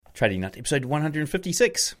Trading Nut, episode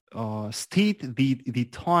 156. State the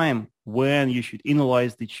time when you should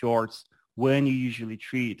analyze the charts, when you usually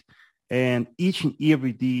trade, and each and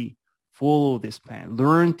every day follow this plan.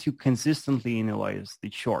 Learn to consistently analyze the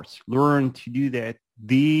charts. Learn to do that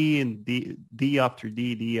day after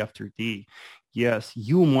day. Yes,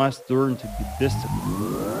 you must learn to be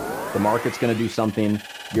disciplined. The market's going to do something.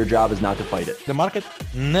 Your job is not to fight it. The market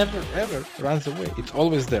never, ever runs away. It's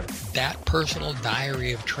always there. That personal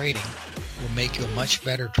diary of trading will make you a much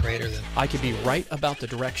better trader than... I could be right about the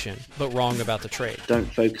direction, but wrong about the trade.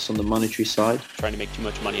 Don't focus on the monetary side. Trying to make too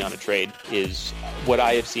much money on a trade is what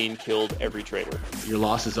I have seen killed every trader. Your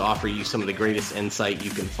losses offer you some of the greatest insight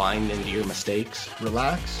you can find into your mistakes.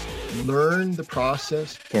 Relax, learn the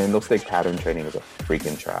process. Candlestick pattern trading is a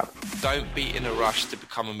freaking trap. Don't be in a rush to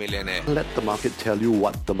become a millionaire. Let the market tell you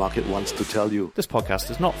what the market wants to tell you. This podcast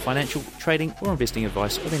is not financial, trading, or investing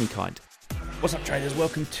advice of any kind. What's up, traders?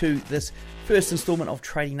 Welcome to this first installment of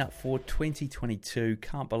Trading Nut for 2022.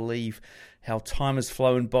 Can't believe how time has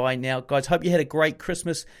flown by now. Guys, hope you had a great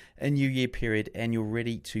Christmas and New Year period and you're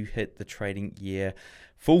ready to hit the trading year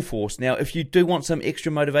full force. Now, if you do want some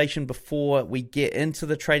extra motivation before we get into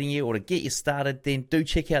the trading year or to get you started, then do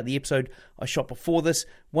check out the episode I shot before this,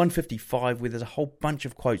 155, where there's a whole bunch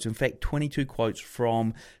of quotes, in fact, 22 quotes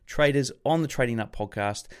from traders on the Trading Nut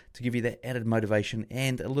podcast to give you that added motivation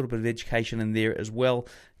and a little bit of education in there as well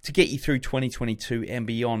to get you through 2022 and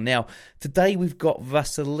beyond. Now, today we've got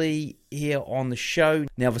Vasily here on the show.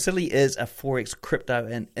 Now, Vasily is a Forex, crypto,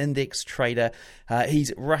 and index trader.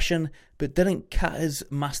 He's Russian, but didn't cut his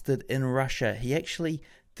mustard in Russia. He actually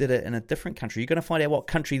did it in a different country. You're going to find out what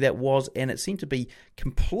country that was, and it seemed to be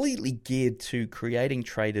completely geared to creating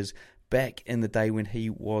traders back in the day when he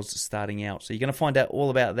was starting out. So you're going to find out all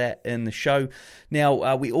about that in the show.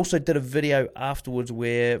 Now, we also did a video afterwards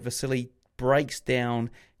where Vasily breaks down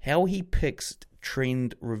how he picks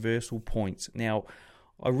trend reversal points. Now,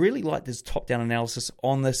 I really liked his top-down analysis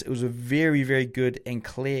on this. It was a very, very good and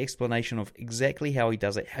clear explanation of exactly how he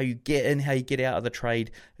does it, how you get in, how you get out of the trade,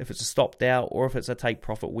 if it's a stopped out or if it's a take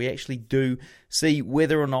profit. We actually do see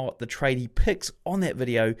whether or not the trade he picks on that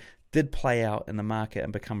video did play out in the market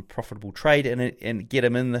and become a profitable trade and get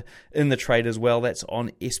him in the trade as well. That's on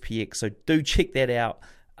SPX. So do check that out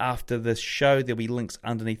after this show. There'll be links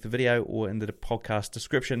underneath the video or in the podcast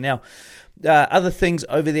description. Now, other things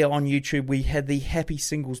over there on YouTube, we had the Happy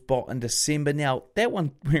Singles bot in December. Now, that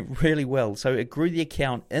one went really well. So it grew the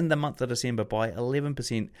account in the month of December by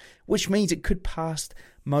 11%, which means it could pass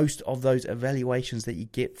most of those evaluations that you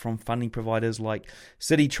get from funding providers like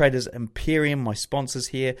City Traders, Imperium, my sponsors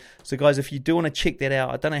here. So guys, if you do want to check that out,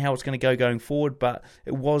 I don't know how it's going to go going forward, but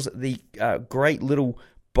it was the great little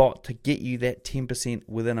bot to get you that 10%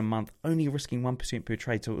 within a month, only risking 1% per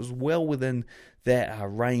trade. So it was well within that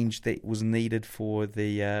range that was needed for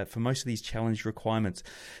for most of these challenge requirements.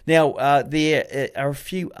 Now, there are a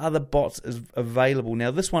few other bots available.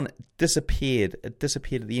 Now, this one disappeared. It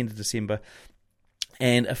disappeared at the end of December,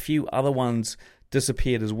 and a few other ones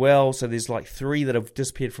disappeared as well. So there's like 3 that have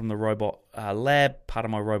disappeared from the Robot Lab, part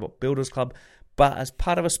of my Robot Builders Club. But as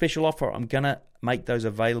part of a special offer, I'm going to make those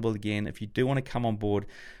available again. If you do want to come on board,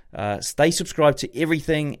 stay subscribed to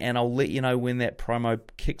everything, and I'll let you know when that promo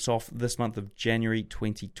kicks off this month of January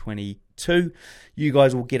 2022. You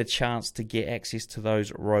guys will get a chance to get access to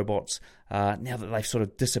those robots now that they've sort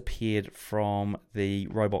of disappeared from the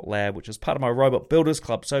Robot Lab, which is part of my Robot Builders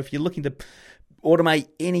Club. So if you're looking to automate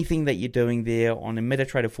anything that you're doing there on a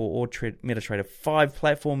MetaTrader 4 or MetaTrader 5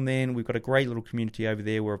 platform, then we've got a great little community over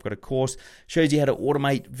there where I've got a course shows you how to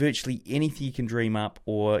automate virtually anything you can dream up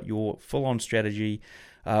or your full-on strategy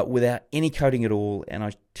without any coding at all, and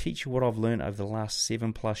I teach you what I've learned over the last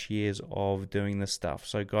 7+ years of doing this stuff.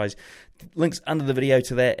 So guys, links under the video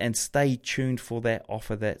to that, and stay tuned for that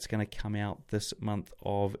offer that's going to come out this month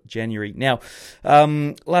of January. Now,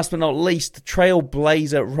 last but not least,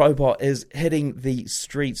 Trailblazer Robot is hitting the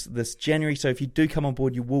streets this January, so if you do come on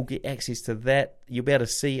board, you will get access to that. You'll be able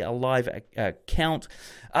to see a live account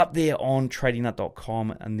up there on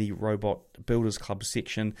tradingnut.com in the Robot Builders Club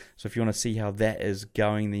section. So if you want to see how that is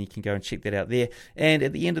going, then you can go and check that out there. And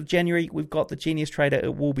at the end of January, we've got the Genius Trader.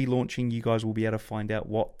 It will be launching. You guys will be able to find out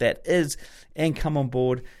what that is and come on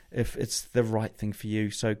board if it's the right thing for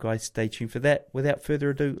you. So guys, stay tuned for that. Without further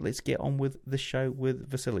ado, let's get on with the show with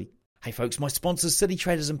Vasily. Hey folks, my sponsors City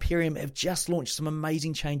Traders Imperium have just launched some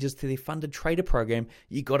amazing changes to their funded trader program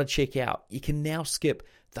you got to check out. You can now skip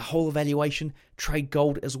the whole evaluation, trade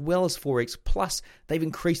gold as well as Forex, plus they've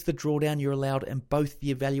increased the drawdown you're allowed in both the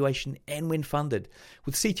evaluation and when funded.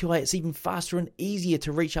 With C2A, it's even faster and easier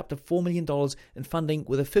to reach up to $4 million in funding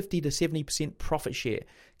with a 50 to 70% profit share.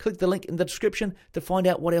 Click the link in the description to find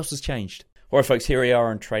out what else has changed. All right, folks, here we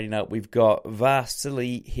are on Trading Up. We've got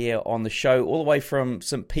Vasily here on the show, all the way from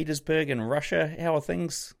St. Petersburg in Russia. How are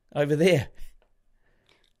things over there?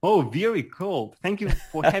 Oh, very cold. Thank you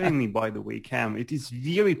for having me, by the way, Cam. It is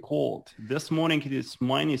very cold. This morning it is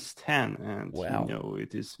 -10, and wow.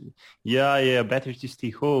 It is, better to stay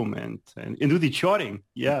home and do the charting.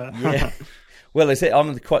 Yeah. Well,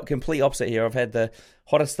 I'm the quite complete opposite here. I've had the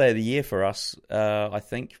hottest day of the year for us, I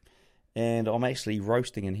think. And I'm actually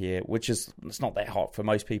roasting in here, which it's not that hot for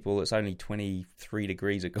most people. It's only 23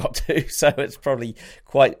 degrees it got to, so it's probably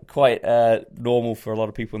quite normal for a lot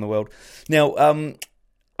of people in the world. Now,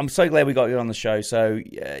 I'm so glad we got you on the show. So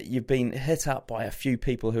you've been hit up by a few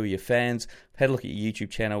people who are your fans. I've had a look at your YouTube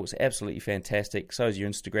channel. It's absolutely fantastic. So is your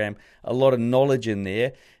Instagram. A lot of knowledge in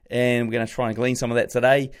there, and we're going to try and glean some of that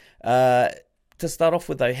today. To start off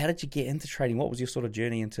with, though, how did you get into trading? What was your sort of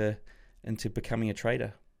journey into becoming a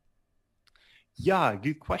trader? Yeah,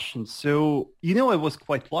 good question. So, I was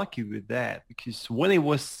quite lucky with that because when I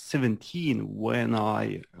was 17, when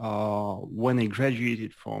I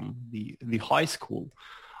graduated from the high school,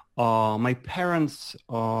 my parents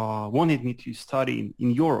wanted me to study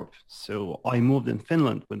in Europe. So I moved in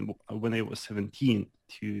Finland when I was 17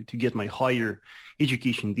 to get my higher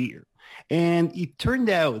education there. And it turned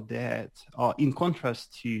out that in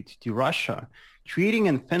contrast to Russia, trading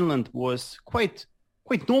in Finland was quite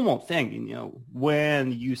normal thing,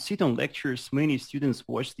 when you sit on lectures, many students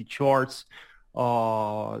watch the charts,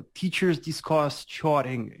 teachers discuss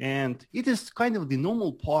charting, and it is kind of the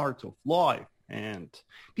normal part of life. And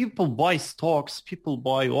people buy stocks, people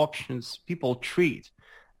buy options, people trade.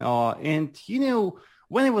 And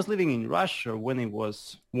when I was living in Russia, when I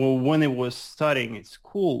was studying at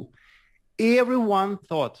school, everyone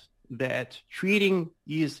thought that trading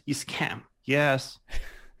is scam. Yes.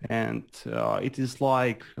 And it is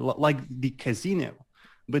like the casino.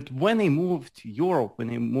 But when I moved to Europe, when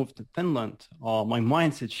I moved to Finland, my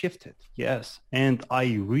mindset shifted, yes. And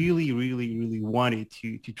I really, really, really wanted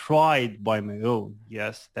to try it by my own,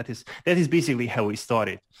 yes. That is basically how we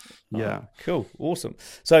started, yeah. Oh, cool, awesome.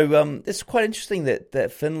 So it's quite interesting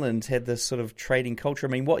that Finland had this sort of trading culture. I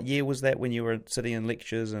mean, what year was that when you were sitting in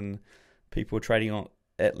lectures and people were trading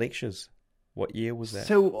at lectures? What year was that?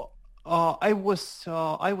 So I was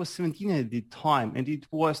 17 at the time, and it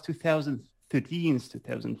was 2013,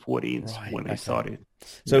 2014 when I started.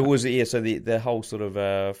 So it was so the whole sort of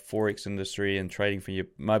Forex industry and trading for your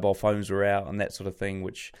mobile phones were out and that sort of thing,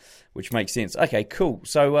 which makes sense. Okay, cool.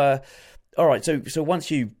 So all right, so once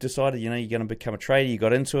you decided you're going to become a trader, you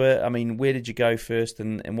got into it. I mean, where did you go first,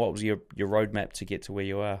 and what was your roadmap to get to where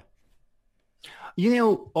you are?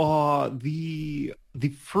 The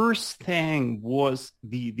first thing was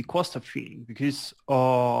the cost of trading, because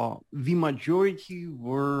the majority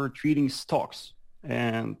were trading stocks,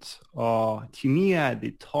 and to me at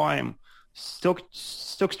the time,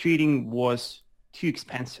 stocks trading was too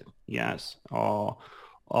expensive. Yes,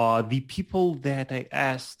 the people that I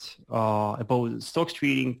asked about stocks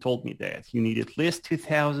trading told me that you need at least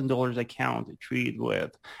 $2,000 account to trade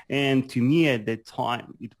with, and to me at that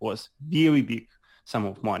time it was very big sum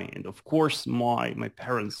of money. And of course, my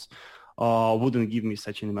parents wouldn't give me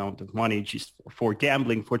such an amount of money just for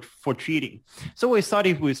gambling, for trading. So I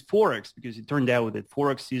started with Forex because it turned out that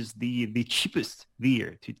Forex is the cheapest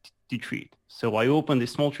there to trade. So I opened a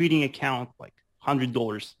small trading account, like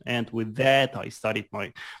 $100, and with that I started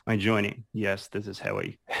my journey. Yes, this is how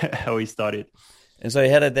I started. And so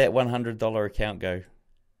how did that $100 account go?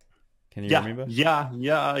 Can you remember? Yeah.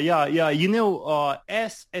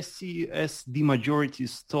 As the majority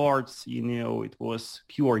starts, it was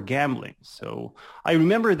pure gambling. So I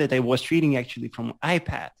remember that I was trading actually from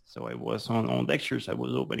iPad. So I was on lectures, I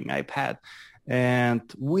was opening iPad, and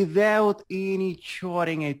without any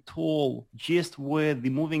charting at all, just with the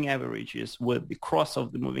moving averages, with the cross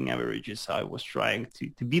of the moving averages, I was trying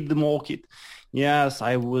to beat the market. Yes,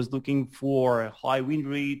 I was looking for a high win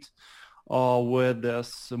rate with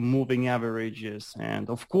this moving averages, and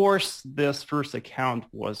of course this first account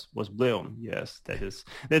was blown. Yes, that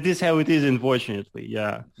is how it is, unfortunately.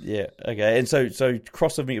 Yeah Okay. And so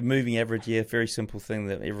cross of moving average, very simple thing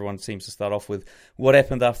that everyone seems to start off with. What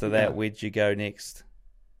happened after that? Where did you go next?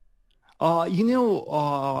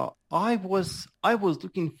 I was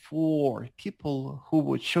looking for people who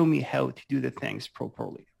would show me how to do the things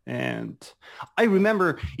properly. And I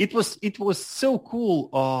remember it was so cool.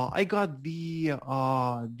 I got the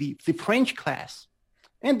French class,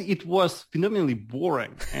 and it was phenomenally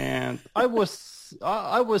boring. And I was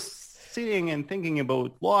sitting and thinking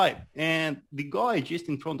about why. And the guy just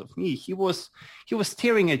in front of me, he was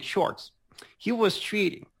staring at charts. He was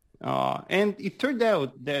trading, and it turned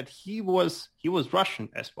out that he was Russian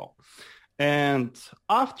as well. And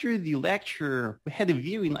after the lecture, we had a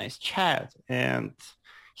very nice chat, and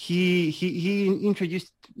he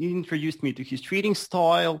introduced me to his trading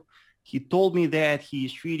style. He told me that he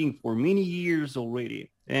is trading for many years already,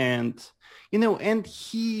 and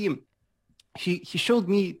he showed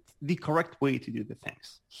me the correct way to do the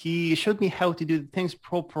things. He showed me how to do the things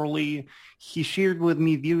properly. He shared with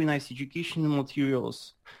me very nice educational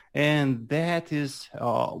materials, and that is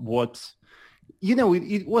what.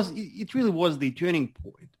 It really was the turning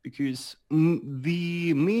point, because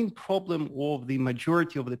the main problem of the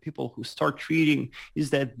majority of the people who start trading is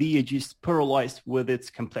that they are just paralyzed with its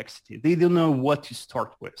complexity. They don't know what to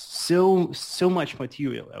start with. So much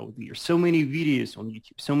material out there, so many videos on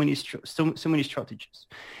YouTube, so many strategies.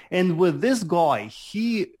 And with this guy,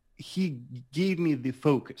 he gave me the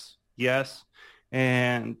focus, yes,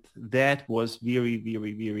 and that was very,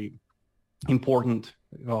 very, very important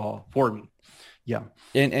for me. Yeah.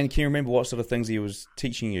 And can you remember what sort of things he was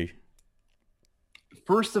teaching you?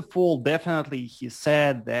 First of all, definitely he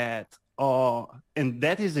said that, and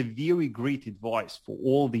that is a very great advice for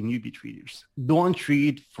all the newbie traders. Don't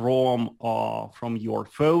trade from your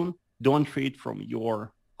phone. Don't trade from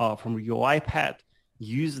your iPad.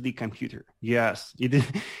 Use the computer. Yes,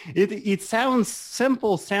 it sounds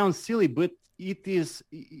simple, sounds silly, but it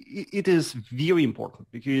is very important,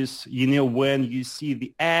 because when you see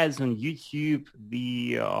the ads on YouTube,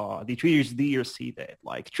 the traders there say that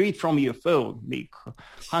like trade from your phone, make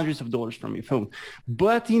hundreds of dollars from your phone,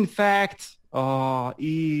 but in fact,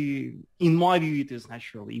 in my view, it is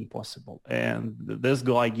naturally impossible. And this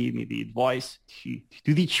guy gave me the advice to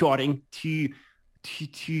do the charting, to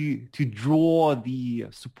draw the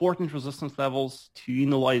support and resistance levels, to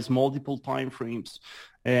analyze multiple time frames.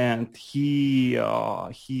 And he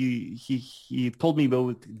told me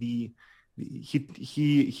about he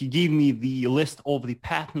gave me the list of the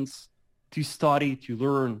patterns to study, to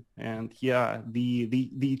learn, and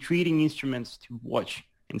the trading instruments to watch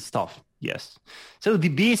and stuff. Yes. So the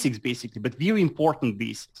basics, basically, but very important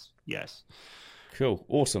basics. Yes. Cool.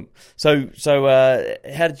 Awesome. So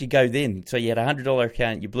how did you go then? So you had a $100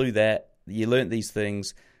 account, you blew that, you learned these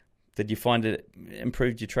things. Did you find it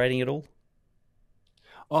improved your trading at all?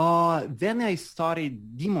 Then I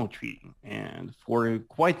started demo trading, and for a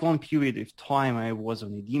quite long period of time, I was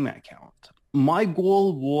on a demo account. My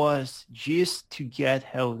goal was just to get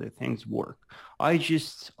how the things work. I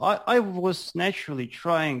was naturally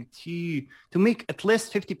trying to make at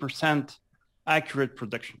least 50% accurate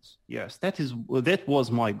predictions. Yes, that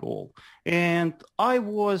was my goal. And I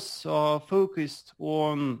was focused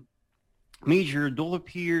on major dollar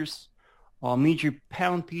pairs, major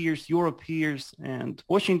pound pairs, euro pairs, and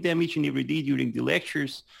watching them each and every day during the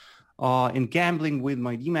lectures, and gambling with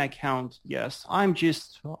my DMA account. Yes, I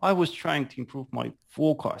was trying to improve my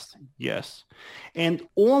forecasting. Yes. And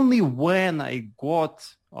only when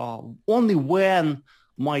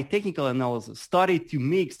my technical analysis started to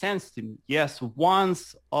make sense to me, yes,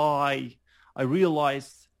 once I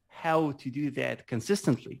realized how to do that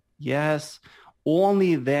consistently, yes,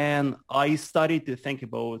 only then I started to think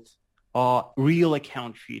about real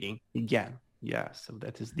account trading again. Yeah, so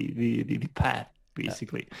that is the path,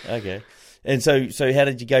 basically. Okay. And so how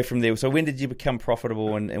did you go from there? So when did you become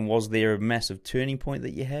profitable, and was there a massive turning point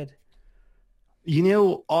that you had?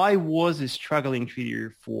 I was a struggling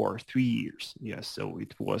trader for 3 years. Yes, so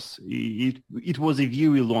it was a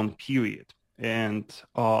very long period. And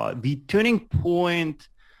the turning point,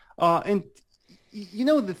 and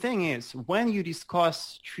the thing is, when you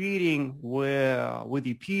discuss trading with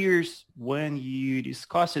your peers, when you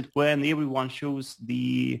discuss it, when everyone shows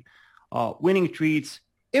the winning trades,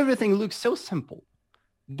 everything looks so simple.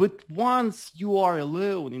 But once you are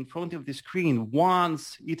alone in front of the screen,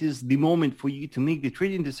 once it is the moment for you to make the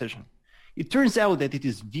trading decision, it turns out that it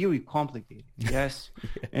is very complicated. Yes.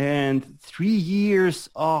 And 3 years,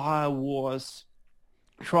 I was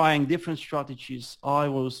trying different strategies. I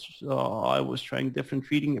was trying different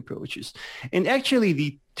trading approaches. And actually,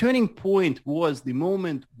 the turning point was the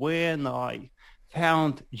moment when I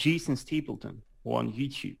found Jason Stapleton on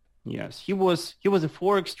YouTube. Yes, he was a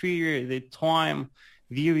Forex trader at the time,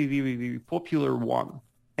 very, very, very popular one.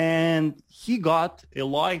 And he got a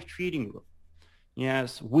live trading room. Yes,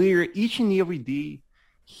 where each and every day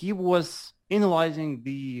he was analyzing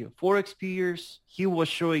the Forex peers. He was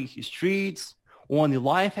showing his trades on the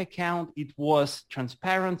live account. It was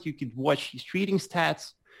transparent. You could watch his trading stats.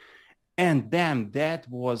 And damn, that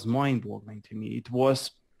was mind-boggling to me. It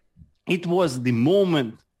was the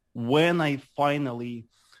moment when I finally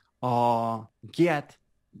got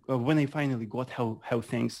how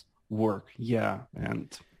things work. Yeah. And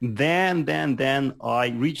then I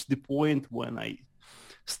reached the point when I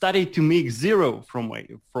started to make zero from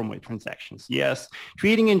my transactions. Yes.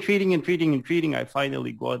 Trading, I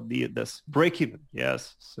finally got this break even. Yes.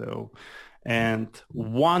 So, and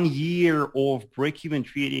 1 year of break even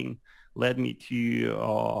trading led me to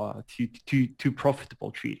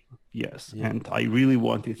profitable trading. Yes. Yeah. And I really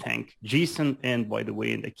want to thank Jason and, by the way,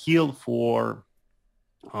 and Akil for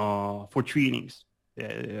trainings.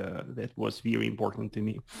 That was very important to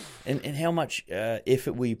me. And how much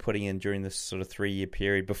effort were you putting in during this sort of 3-year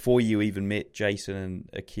period before you even met Jason and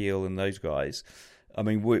Akil and those guys? I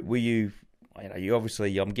mean, were you you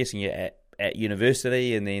obviously, I'm guessing you're at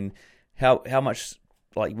university, and then how much,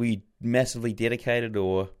 like, were you massively dedicated,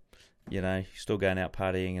 or still going out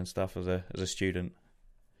partying and stuff as a student?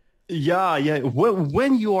 Yeah.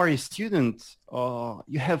 When you are a student,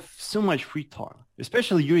 you have so much free time,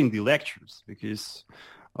 especially during the lectures, because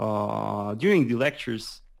during the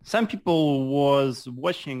lectures, some people was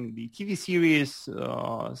watching the TV series,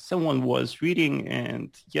 someone was reading, and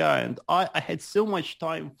I had so much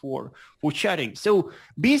time for chatting. So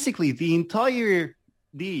basically, the entire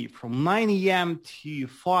day from 9 a.m. to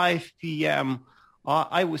 5 p.m.,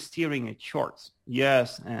 I was staring at charts.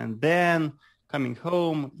 Yes, and then coming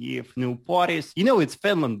home, if no parties, it's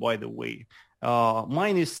Finland, by the way.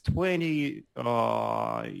 -20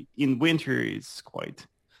 in winter is quite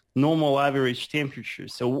normal average temperature.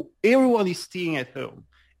 So everyone is staying at home.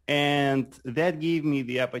 And that gave me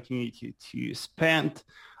the opportunity to spend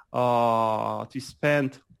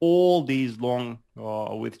all days long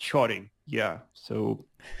with charting. Yeah. So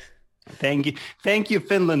Thank you,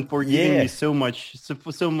 Finland, for giving me so much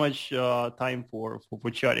time for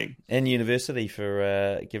chatting, and university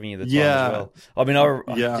for giving you the time as well. I mean,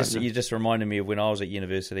 you just reminded me of when I was at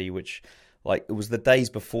university, which, like, it was the days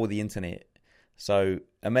before the internet. So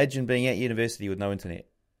imagine being at university with no internet.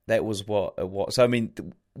 That was what it was. So I mean,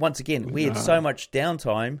 once again, we had so much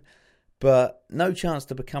downtime, but no chance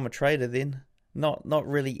to become a trader then. Not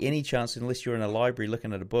really any chance unless you're in a library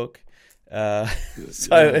looking at a book.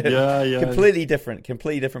 Completely different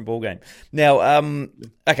ball game. Now,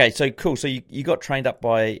 okay, so cool. So you got trained up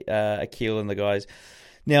by Akil and the guys.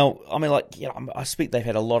 Now, I mean, I speak. They've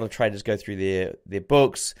had a lot of traders go through their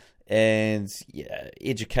books and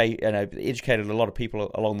educated a lot of people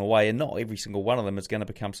along the way, and not every single one of them is going to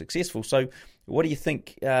become successful. So, what do you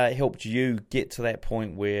think helped you get to that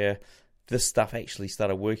point where this stuff actually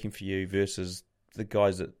started working for you versus the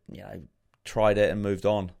guys that tried it and moved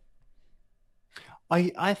on?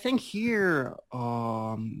 I think here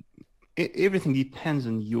everything depends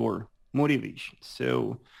on your motivation.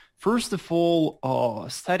 So first of all,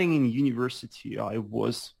 studying in university, I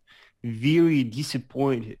was very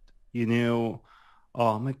disappointed.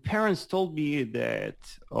 My parents told me that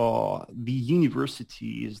the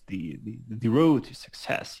university is the road to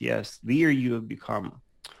success. Yes, there you become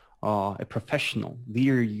a professional.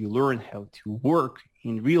 There you learn how to work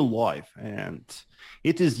in real life, and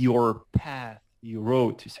it is your path, your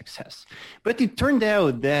road to success. But it turned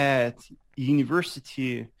out that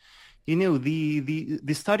university,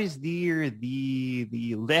 the studies there,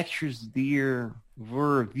 the lectures there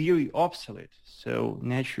were very obsolete. So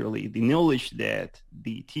naturally, the knowledge that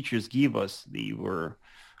the teachers give us, they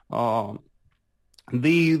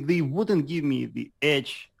wouldn't give me the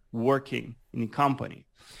edge working in a company.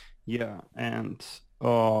 Yeah, and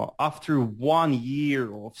after 1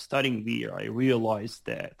 year of studying there, I realized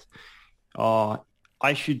that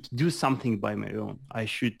I should do something by my own. I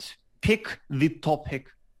should pick the topic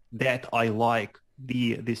that I like,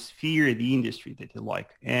 the sphere, the industry that I like,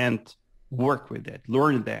 and work with that,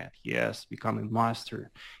 learn that, yes, become a master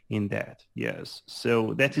in that, yes.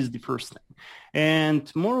 So that is the first thing. And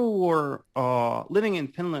moreover, living in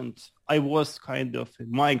Finland, I was kind of a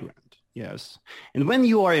migrant, yes. And when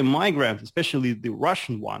you are a migrant, especially the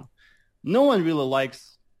Russian one, no one really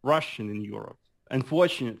likes Russian in Europe,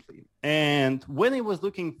 unfortunately. And when I was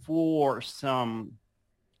looking for some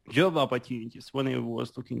job opportunities, when I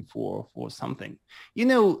was looking for something,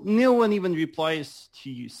 no one even replies to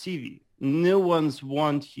your CV. No one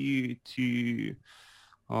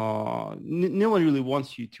really wants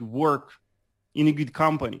you to work in a good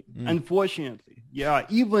company. Unfortunately,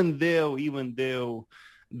 even though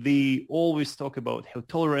they always talk about how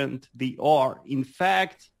tolerant they are, in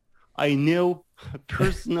fact, I know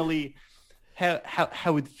personally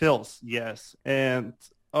how it feels. Yes, and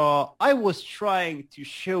I was trying to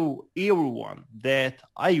show everyone that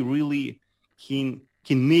I really can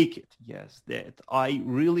make it. Yes, that I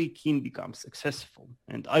really can become successful,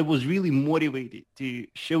 and I was really motivated to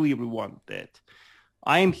show everyone that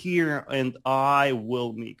I am here and I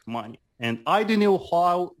will make money. And I don't know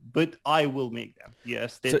how, but I will make them.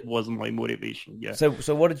 Yes, that was my motivation. Yeah. So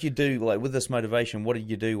what did you do, like, with this motivation? What did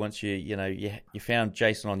you do once you found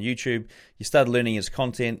Jason on YouTube? You started learning his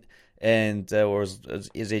content and or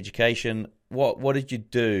his education. What did you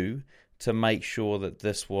do to make sure that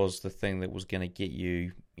this was the thing that was going to get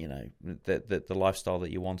you, the lifestyle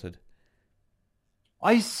that you wanted?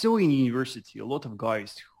 I saw in university a lot of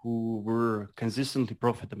guys who were consistently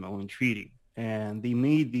profitable in trading, and they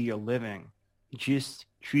made their living just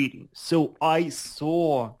trading. So I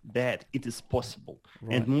saw that it is possible.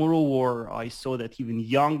 Right. And moreover, I saw that even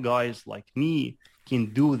young guys like me can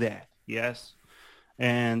do that. Yes.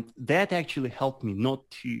 And that actually helped me not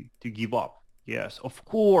to give up. Yes. Of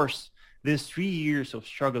course, these 3 years of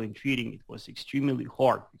struggling trading, it was extremely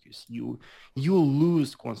hard because you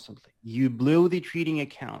lose constantly. You blow the trading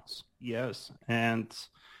accounts. Yes. And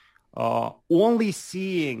only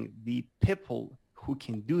seeing the people who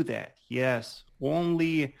can do that, yes,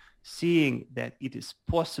 only seeing that it is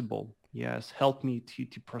possible, yes, helped me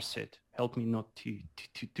to proceed, helped me not to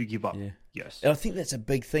give up. Yeah. Yes. And I think that's a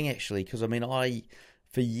big thing, actually, because,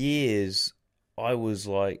 for years, I was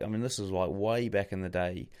like, this is like way back in the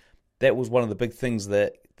day, that was one of the big things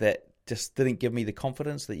that just didn't give me the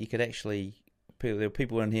confidence that you could actually, there were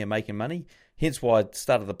people in here making money. Hence why I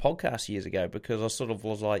started the podcast years ago, because I sort of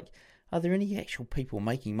was like, are there any actual people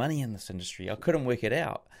making money in this industry? I couldn't work it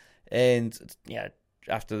out. And,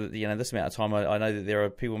 after, this amount of time, I know that there are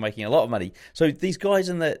people making a lot of money. So these guys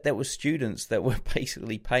that were students that were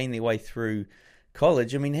basically paying their way through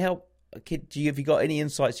college, have you got any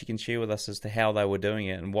insights you can share with us as to how they were doing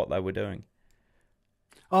it and what they were doing?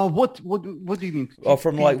 What do you mean?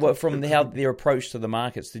 From how their approach to the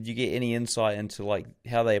markets, did you get any insight into like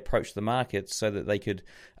how they approach the markets so that they could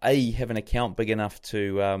A, have an account big enough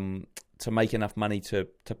to make enough money to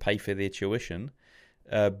pay for their tuition,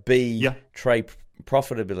 B, trade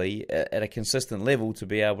profitably at a consistent level to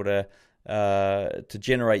be able to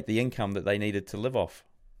generate the income that they needed to live off?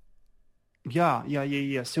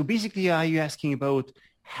 Yeah. So basically, are you asking about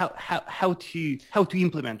how to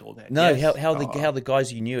implement all that? No, yes. how the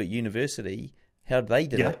guys you knew at university, how they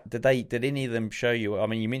did it? Did any of them show you?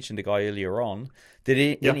 You mentioned a guy earlier on.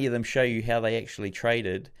 Did any of them show you how they actually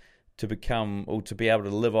traded to become or to be able to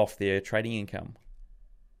live off their trading income?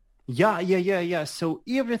 Yeah. So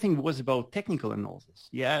everything was about technical analysis.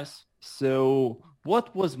 Yes. So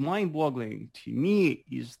what was mind-boggling to me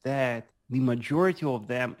is that the majority of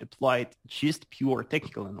them applied just pure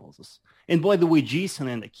technical analysis. And by the way, Jason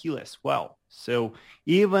and Akil as well. So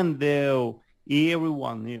even though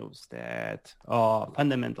everyone knows that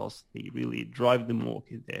fundamentals, they really drive the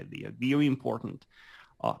market, that they are very important,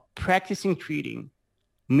 practicing trading,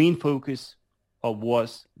 main focus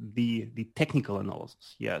was the technical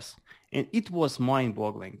analysis, yes. And it was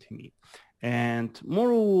mind-boggling to me. And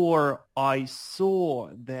moreover, I saw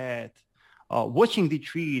that watching the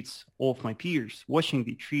trades of my peers, watching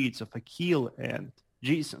the trades of Akil and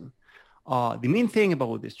Jason, the main thing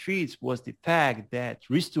about these trades was the fact that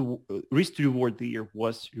risk to reward there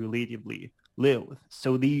was relatively low.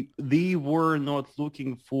 So they were not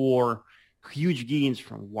looking for huge gains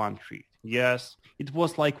from one trade. Yes, it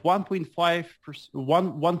was like 1.5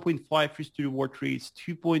 risk to reward trades,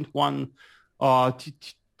 2.1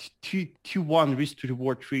 to 1 risk to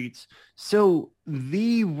reward trades. So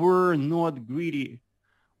they were not greedy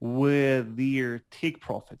with their take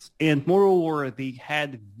profits. And moreover, they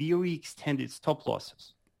had very extended stop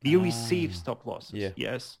losses, very safe stop losses. Yeah.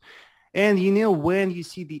 Yes. And when you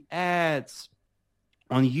see the ads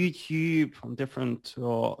on YouTube, on different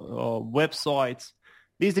websites,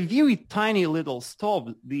 there's a very tiny little stop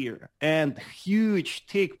there and huge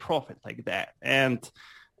take profit like that. And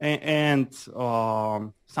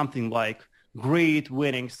something like great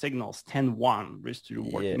winning signals, 10-1 risk to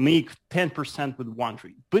reward, make 10% with one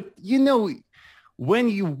trade. But when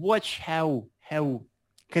you watch how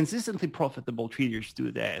consistently profitable traders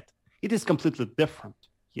do that, it is completely different.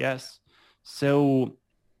 Yes. So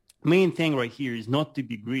main thing right here is not to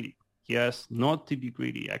be greedy. Yes, not to be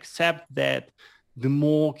greedy. Accept that the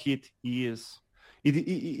market is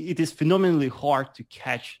it is phenomenally hard to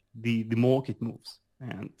catch the market moves.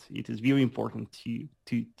 and it is very important to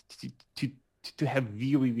have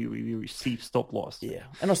very, very, very safe stop loss. Yeah,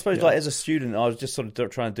 and I suppose like as a student, I was just sort of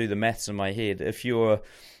trying to do the maths in my head. If you've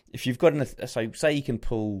got say you can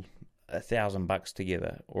pull $1,000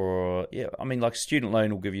 together, or like student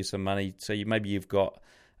loan will give you some money, so maybe you've got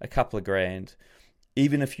a couple of grand.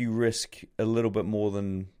 Even if you risk a little bit more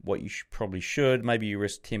than what you probably should, maybe you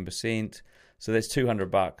risk 10%, so that's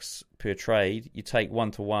 $200 per trade. You take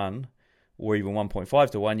 1-to-1 or even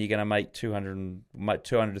 1.5-to-1, you're going to make $200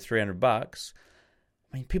 to $300.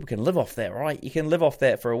 I mean, people can live off that, right? You can live off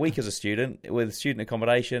that for a week as a student with student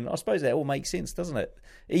accommodation. I suppose that all makes sense, doesn't it?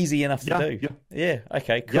 Easy enough to do. Yeah.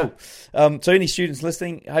 Okay, cool. Yeah. So any students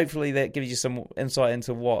listening, hopefully that gives you some insight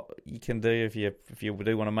into what you can do if you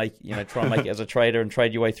do want to try and make it as a trader and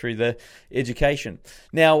trade your way through the education.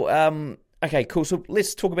 Now, okay, cool. So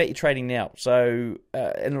let's talk about your trading now. So,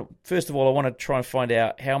 and first of all, I want to try and find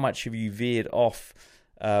out how much have you veered off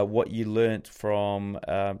what you learnt from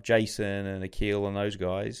Jason and Akil and those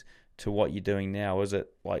guys to what you're doing now. Is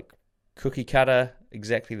it like cookie cutter,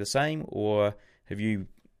 exactly the same, or have you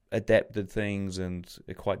adapted things and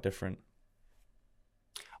are quite different?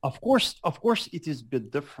 Of course, it is a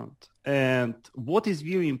bit different. And what is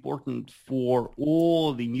very important for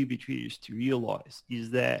all the newbie traders to realize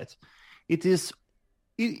is that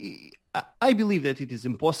I believe that it is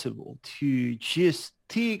impossible to just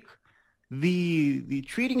take the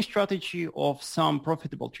trading strategy of some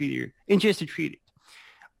profitable trader and just to trade it.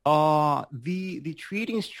 The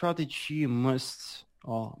trading strategy must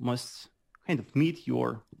kind of meet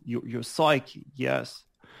your psyche, yes.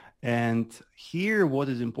 And here what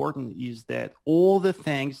is important is that all the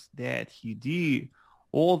things that you do,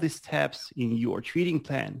 all the steps in your trading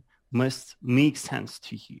plan must make sense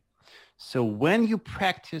to you. So when you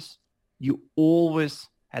practice, you always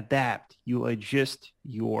adapt, you adjust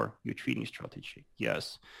your trading strategy,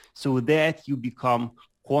 yes, so that you become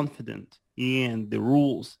confident in the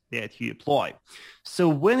rules that you apply. So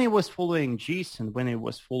when I was following Jason, when I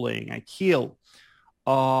was following Akil,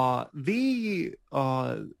 the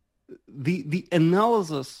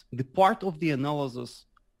analysis, the part of the analysis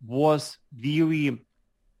was very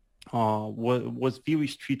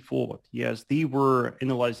straightforward. Yes, they were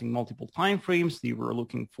analyzing multiple time frames. They were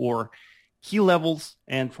looking for key levels,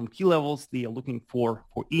 and from key levels, they are looking for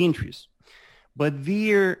entries. But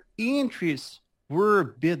their entries were a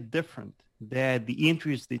bit different than the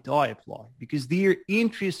entries that I apply, because their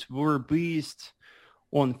entries were based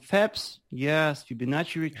on FEBs, yes,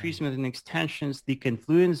 Fibonacci retracement and extensions, the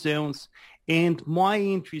confluence zones, and my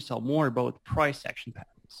entries are more about price action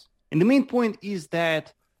patterns. And the main point is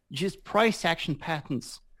that just price action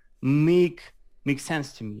patterns make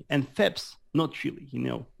sense to me, and FEBs not really.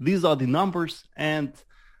 These are the numbers, and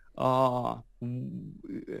while the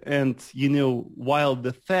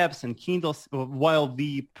FEBs and while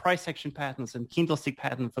the price action patterns and candlestick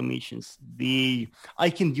pattern formations, I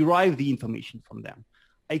can derive the information from them.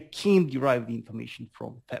 I can't derive the information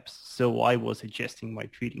from FEBs, so I was adjusting my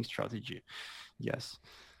trading strategy. Yes.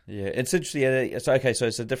 Yeah, it's interesting. So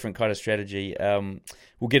it's a different kind of strategy.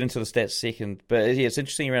 We'll get into the stats second, but yeah, it's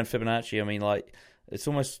interesting around Fibonacci. I mean, like, it's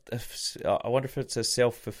almost, I wonder if it's a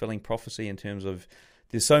self-fulfilling prophecy in terms of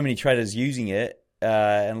there's so many traders using it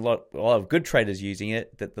and a lot of good traders using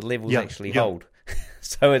it that the levels actually hold.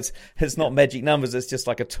 So it's not magic numbers. It's just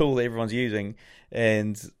like a tool that everyone's using,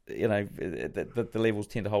 and the levels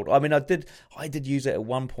tend to hold. I mean, I did use it at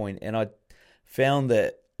one point, and I found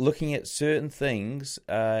that looking at certain things,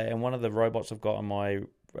 and one of the robots I've got on my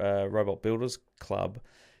Robot Builders Club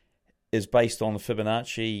is based on the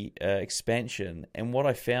Fibonacci expansion, and what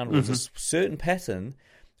I found was a certain pattern.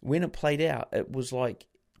 When it played out, it was like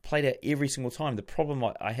played out every single time. The problem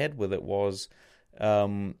I had with it was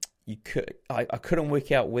I couldn't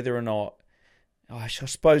work out whether or not. I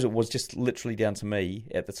suppose it was just literally down to me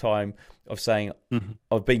at the time of saying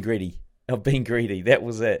I've been greedy. That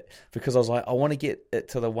was it, because I was like, I want to get it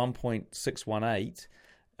to the 1.618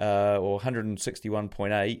 or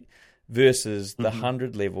 161.8 versus the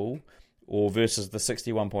 100 level, or versus the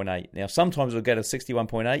 61.8. Now, sometimes it'll go to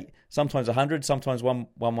 61.8, sometimes 100, sometimes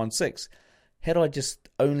 116. Had I just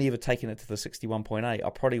only ever taken it to the 61.8, I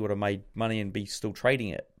probably would have made money and be still trading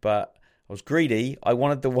it. But I was greedy. I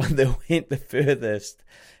wanted the one that went the furthest,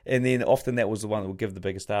 and then often that was the one that would give the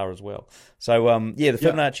biggest R as well. So, the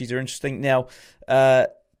Fibonacci's are interesting. Now,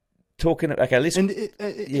 talking... Okay, let's...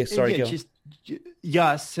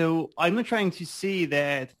 So I'm not trying to say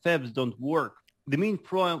that FEBs don't work. The main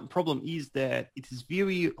problem is that it is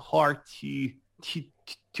very hard to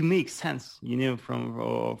to make sense,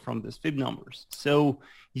 from these fib numbers. So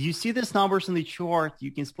you see these numbers in the chart.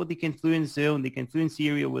 You can spot the confluence zone, the confluence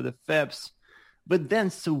area with the fibs. But then,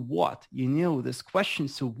 so what? This question,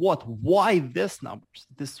 so what? Why these numbers?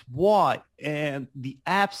 This why? And the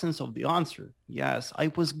absence of the answer. Yes,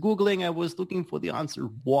 I was Googling, I was looking for the answer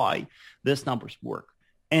why these numbers work.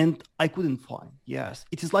 And I couldn't find. Yes,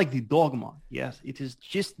 it is like the dogma. Yes, it is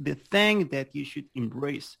just the thing that you should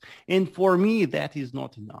embrace. And for me, that is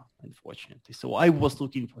not enough, unfortunately. So I was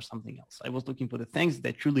looking for something else. I was looking for the things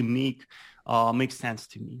that truly make sense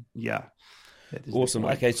to me. Yeah. Awesome.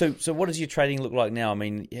 Okay, so what does your trading look like now? I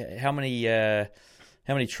mean, how many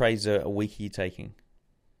trades a week are you taking?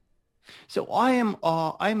 So I'm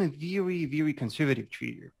a very, very conservative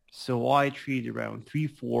trader. So I trade around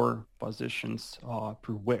 3-4 positions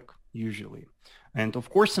per week usually, and of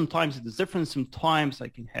course sometimes it is different. Sometimes I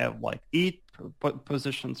can have like 8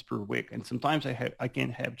 positions per week, and sometimes I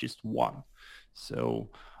can have just 1. So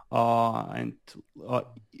can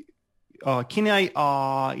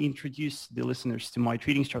I introduce the listeners to my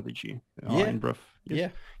trading strategy in brief?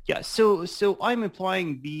 Yes. Yeah. So I'm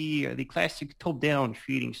applying the classic top-down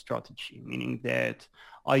trading strategy, meaning that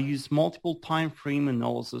I use multiple time frame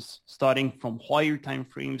analysis, starting from higher time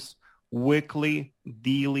frames, weekly,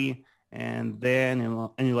 daily, and then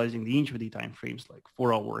analyzing the intraday time frames like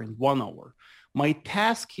 4 hour and 1 hour. My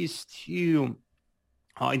task is to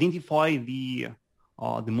identify the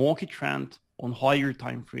market trend on higher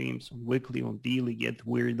time frames, on weekly, on daily, get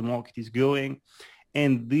where the market is going.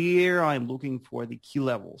 And there I'm looking for the key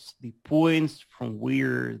levels, the points from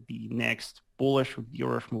where the next bullish or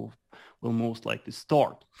bearish move will most likely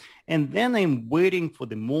start. And then I'm waiting for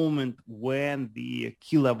the moment when the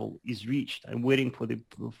key level is reached. I'm waiting for the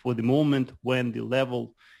moment when the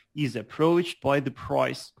level is approached by the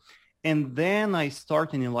price. And then I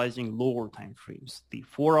start analyzing lower time frames, the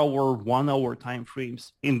 4 hour, 1 hour time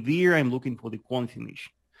frames. And there I'm looking for the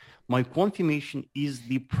confirmation. My confirmation is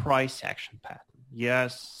the price action pattern.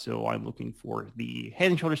 Yes, so I'm looking for the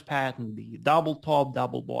head and shoulders pattern, the double top,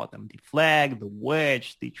 double bottom, the flag, the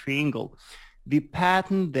wedge, the triangle, the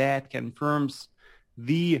pattern that confirms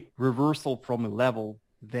the reversal from a level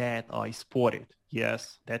that I spotted.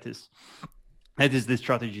 Yes, that is the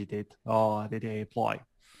strategy that I apply.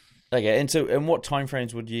 Okay, and what time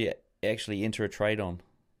frames would you actually enter a trade on?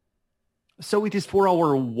 So it is 4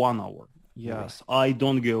 hour, 1 hour. Yes, right. I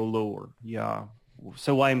don't go lower. Yeah.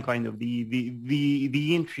 So I'm kind of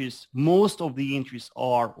the entries. Most of the entries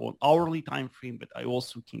are on hourly time frame, but I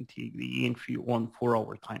also can take the entry on 4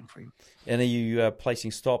 hour time frame. And are you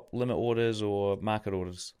placing stop limit orders or market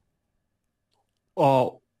orders?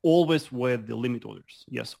 Always with the limit orders.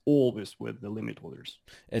 Yes, always with the limit orders.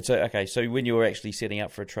 And so, okay, so when you're actually setting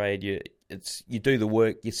up for a trade, you do the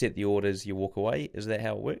work, you set the orders, you walk away. Is that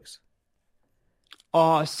how it works?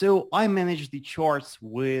 So I manage the charts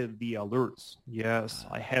with the alerts. Yes,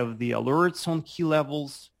 I have the alerts on key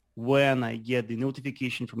levels. When I get the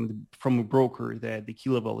notification from a broker that the key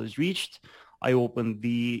level is reached, I open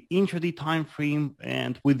the intraday time frame,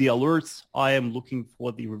 and with the alerts, I am looking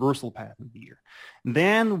for the reversal pattern here.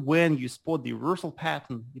 Then when you spot the reversal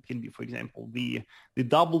pattern, it can be, for example, the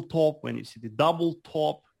double top. When you see the double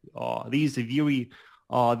top, these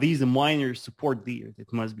are minor support there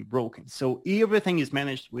that must be broken. So everything is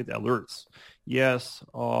managed with alerts. Yes,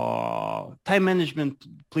 time management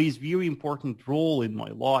plays very important role in my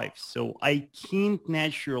life. So I can't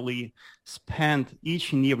naturally spend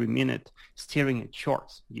each and every minute staring at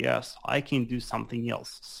charts. Yes, I can do something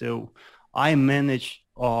else. So I manage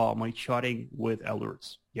my charting with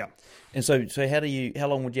alerts. Yeah. And so how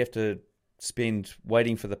long would you have to spend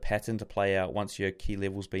waiting for the pattern to play out once your key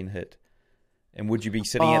level's been hit? And would you be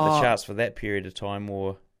sitting at the charts for that period of time,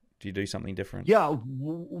 or do you do something different? Yeah,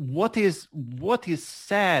 what is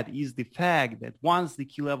sad is the fact that once the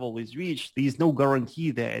key level is reached, there is no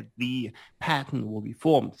guarantee that the pattern will be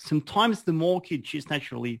formed. Sometimes the market just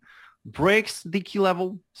naturally breaks the key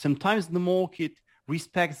level. Sometimes the market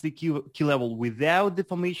respects the key level without the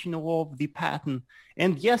formation of the pattern.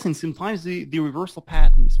 And yes, and sometimes the reversal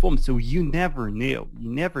pattern is formed. So you never know.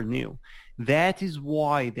 That is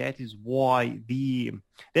why it is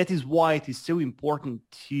so important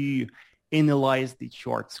to analyze the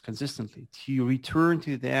charts consistently, to return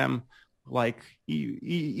to them like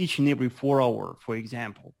each and every 4 hours, for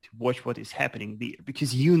example, to watch what is happening there,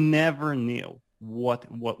 because you never know what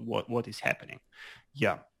is happening.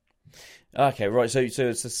 Yeah. Okay, right. So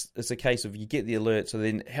it's a case of you get the alert. So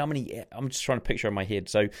then how many? I'm just trying to picture in my head.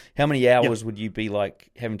 So how many hours would you be like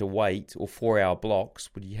having to wait, or 4 hour blocks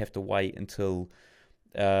would you have to wait until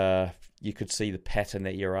you could see the pattern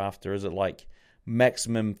that you're after? Is it like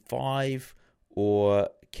maximum 5, or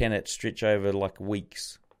can it stretch over like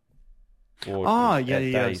weeks? Yeah.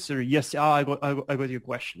 days? Sorry. Yes, I got your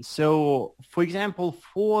question. So, for example,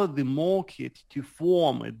 for the market to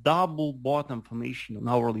form a double bottom formation on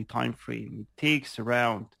hourly time frame, it takes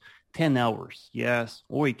around 10 hours. Yes,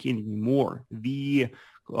 or it can be more. The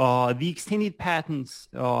extended patterns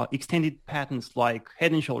like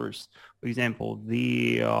Head and Shoulders, for example,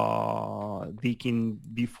 they can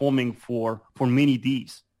be forming for many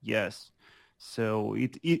days. Yes. So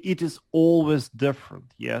it is always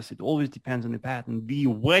different. Yes, it always depends on the pattern. The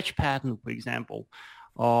wedge pattern, for example,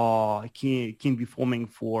 can be forming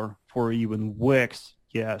for even weeks.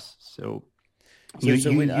 Yes, so you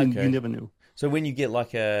never know. So when you get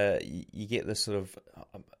you get this sort of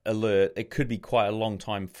alert, it could be quite a long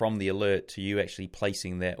time from the alert to you actually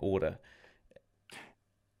placing that order.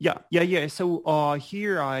 Yeah. So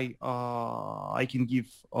here I can give.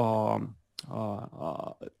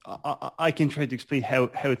 I can try to explain how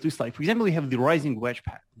it looks like. For example, we have the rising wedge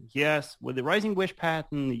pattern. Yes, with the rising wedge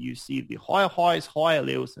pattern, you see the higher highs, higher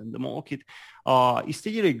lows, and the market is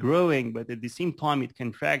steadily growing, but at the same time, it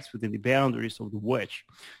contracts within the boundaries of the wedge.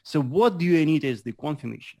 So what do I need as the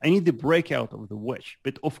confirmation? I need the breakout of the wedge.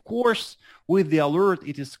 But of course, with the alert,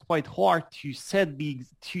 it is quite hard to set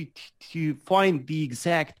to find the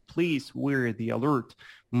exact place where the alert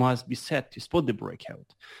must be set to spot the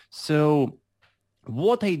breakout. So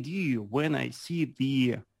what I do when I see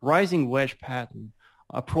the rising wedge pattern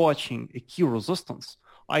approaching a key resistance,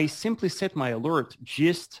 I simply set my alert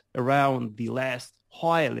just around the last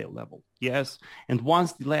higher level. Yes. And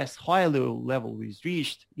once the last higher level is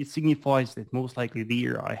reached, it signifies that most likely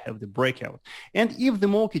there I have the breakout. And if the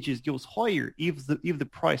market just goes higher, if the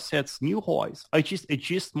price sets new highs, I just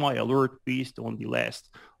adjust my alert based on the last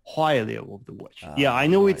higher level of the wedge. I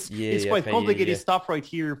know it's quite complicated stuff right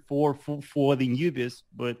here for the newbies,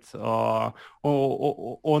 but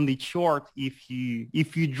on the chart, if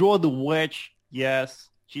you draw the wedge, yes,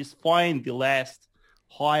 just find the last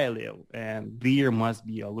higher level, and there must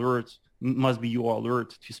be your alert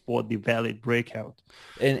to spot the valid breakout.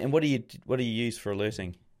 And what do you use for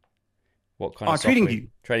alerting? What kind of software?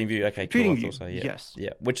 TradingView. Okay, TradingView. So, Yes.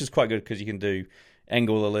 Yeah, which is quite good because you can do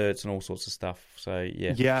angle alerts and all sorts of stuff. So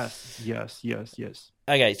yeah. Yes.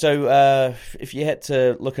 Okay, so if you had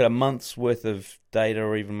to look at a month's worth of data,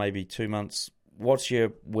 or even maybe 2 months, what's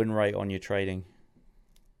your win rate on your trading?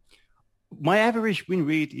 My average win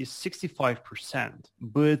rate is 65%,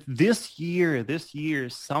 but this year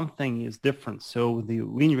something is different. So the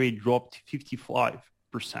win rate dropped to 55%.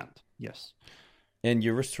 Yes. And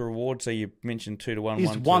your risk to reward, so you mentioned 2 to 1.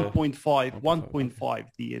 Is 1.5,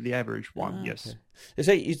 the average one. Yes. Okay.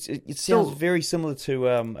 So it sounds very similar to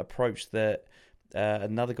approach that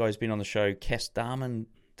another guy who's been on the show, Cass Darman,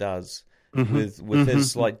 does. With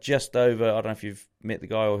his like just over, I don't know if you've met the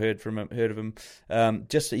guy or heard of him.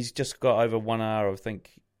 He's just got over 1 hour, I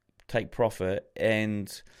think, take profit,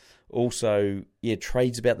 and also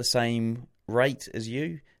trades about the same rate as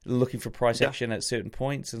you, looking for price action at certain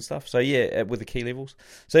points and stuff. So with the key levels.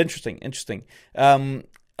 So interesting. I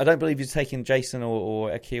don't believe you've taken Jason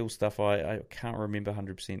or Akil stuff. I can't remember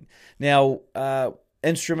 100%. Now,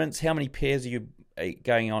 instruments. How many pairs are you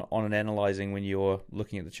going on and analyzing when you're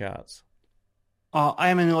looking at the charts? I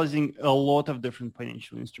am analyzing a lot of different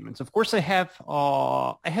financial instruments. Of course, I have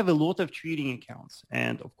a lot of trading accounts,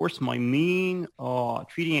 and of course, my main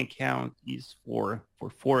trading account is for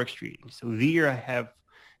forex trading. So there, I have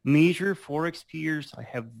major forex pairs. I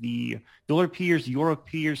have the dollar pairs, euro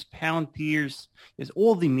pairs, pound pairs. There's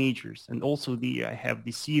all the majors, and also I have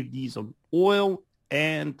the CFDs on oil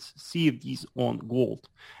and CFDs on gold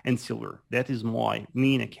and silver. That is my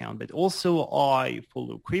main account. But also, I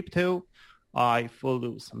follow crypto. I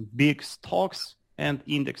follow some big stocks and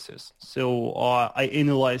indexes. So I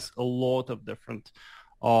analyze a lot of different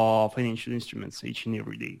financial instruments each and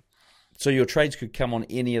every day. So your trades could come on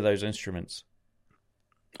any of those instruments?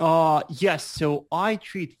 Yes. So I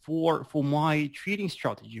trade for my trading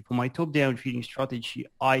strategy, for my top-down trading strategy,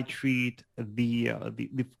 I trade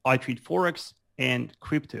I trade forex and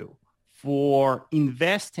crypto. For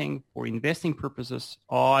investing purposes,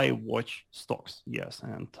 I watch stocks, yes,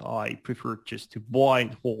 and I prefer just to buy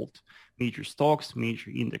and hold major stocks,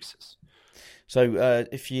 major indexes. So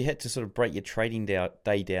if you had to sort of break your trading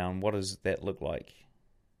day down, what does that look like?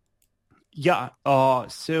 Yeah,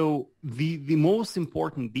 so the most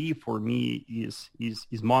important day for me is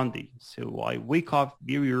Monday. So I wake up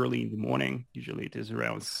very early in the morning, usually it is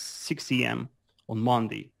around 6 a.m. on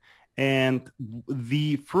Monday. And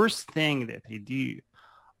the first thing that I do,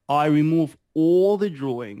 I remove all the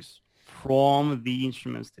drawings from the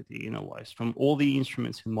instruments that I analyze, from all the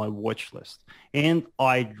instruments in my watch list, and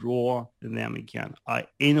I draw them again. I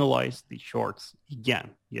analyze the charts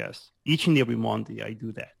again. Yes, each and every Monday I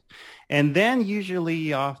do that. And then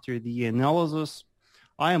usually after the analysis,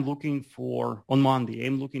 I'm looking for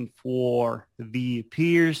the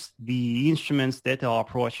peers, the instruments that are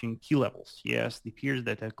approaching key levels. Yes, the peers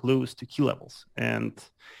that are close to key levels. And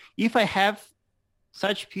if I have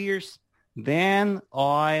such peers, then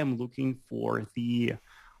I am looking for the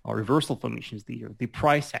reversal formations, the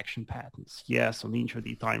price action patterns, yes, on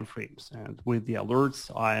intraday time frames. And with the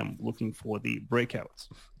alerts, I am looking for the breakouts.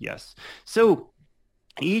 Yes. So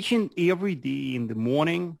each and every day in the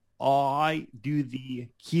morning, I do the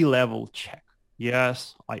key level check.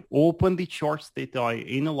 Yes, I open the charts that I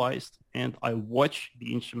analyzed and I watch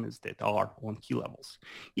the instruments that are on key levels.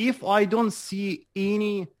 If I don't see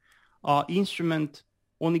any instrument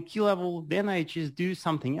on the key level, then I just do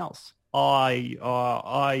something else.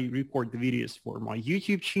 I record the videos for my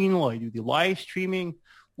YouTube channel. I do the live streaming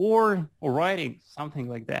or writing, something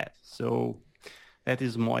like that. So that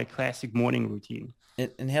is my classic morning routine.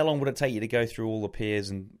 And how long would it take you to go through all the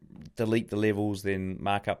pairs and delete the levels, then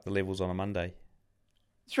mark up the levels on a Monday?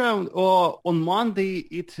 It's around, on Monday,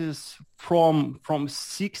 it is from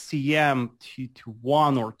 6 a.m. to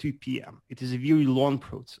 1 or 2 p.m. It is a very long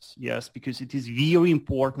process, yes, because it is very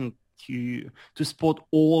important to spot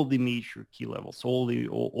all the major key levels, all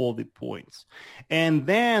the points. And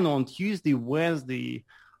then on Tuesday, Wednesday,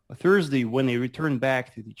 Thursday, when I return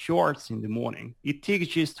back to the charts in the morning, it takes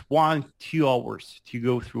just 1-2 hours to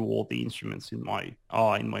go through all the instruments in my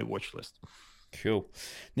watch list. Cool.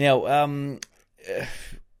 Now,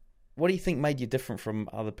 what do you think made you different from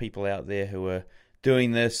other people out there who are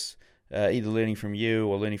doing this, either learning from you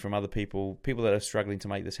or learning from other people that are struggling to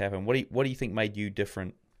make this happen? What do you think made you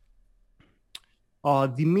different?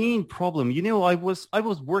 The main problem, I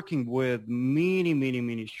was working with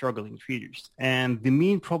many struggling traders, and the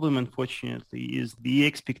main problem, unfortunately, is the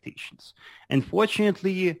expectations.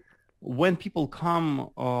 Unfortunately, when people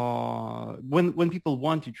come, when people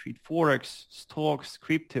want to trade forex, stocks,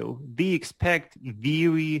 crypto, they expect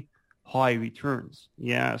very high returns.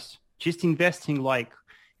 Yes, just investing like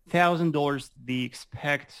 $1,000, they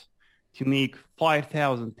expect to make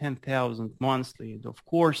 5,000, 10,000 monthly, and of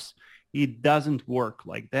course, it doesn't work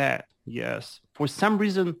like that. Yes. For some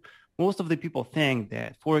reason, most of the people think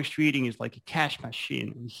that forex trading is like a cash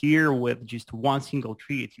machine. Here, with just one single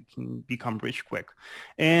trade, you can become rich quick.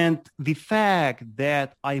 And the fact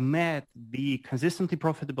that I met the consistently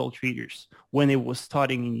profitable traders when I was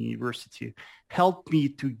studying in university helped me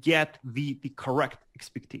to get the correct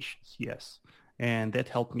expectations. Yes. And that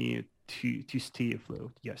helped me to stay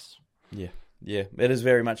afloat. Yes. Yeah, it is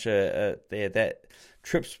very much that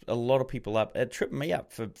trips a lot of people up. It tripped me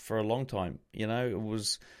up for a long time. It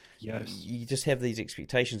was, you just have these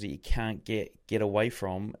expectations that you can't get away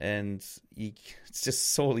from, and it's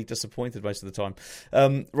just sorely disappointed most of the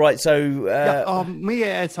time. Right, so may I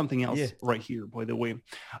add something else right here, by the way?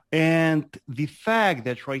 And the fact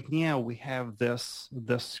that right now we have this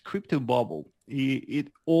crypto bubble, it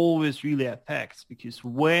always really affects, because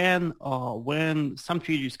when some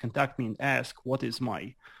traders contact me and ask what is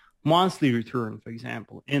my monthly return, for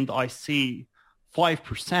example, and I say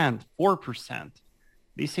 5%, 4%,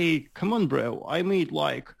 they say, come on, bro, I made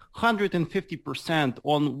like 150%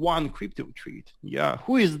 on one crypto trade. Yeah,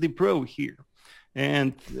 who is the pro here?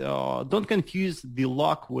 And don't confuse the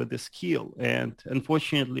luck with the skill. And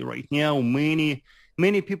unfortunately, right now, many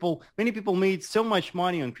people made so much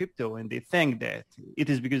money on crypto, and they think that it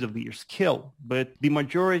is because of their skill. But the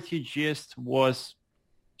majority just was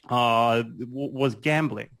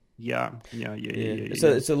gambling. Yeah.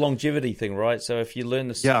 So it's a longevity thing, right? So if you learn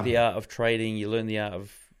the art of trading, you learn the art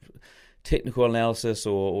of technical analysis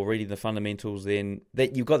or reading the fundamentals, then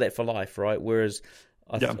that you've got that for life, right? Whereas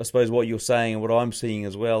I suppose what you're saying and what I'm seeing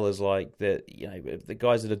as well is like that, the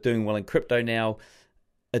guys that are doing well in crypto now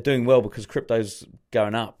are doing well because crypto's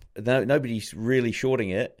going up. Nobody's really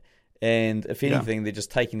shorting it. And if anything, they're just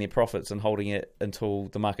taking their profits and holding it until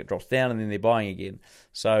the market drops down, and then they're buying again.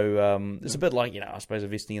 So it's a bit like, I suppose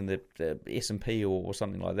investing in the S&P or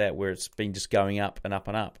something like that, where it's been just going up and up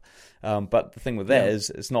and up. But the thing with that is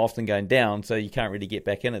it's not often going down, so you can't really get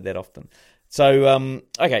back in it that often. So,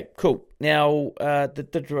 okay, cool. Now,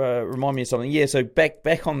 did remind me of something. Yeah, so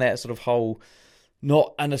back on that sort of whole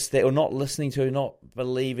not understand or not listening to, not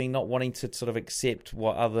believing, not wanting to sort of accept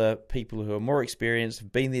what other people who are more experienced,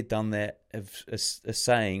 have been there, done that, are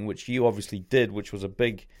saying, which you obviously did, which was a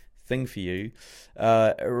big thing for you.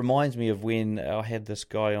 It reminds me of when I had this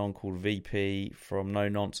guy on called VP from No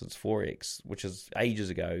Nonsense Forex, which is ages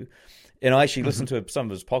ago. And I actually listened to some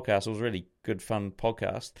of his podcasts. It was a really good, fun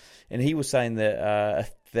podcast. And he was saying that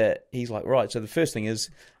that he's like, right, so the first thing is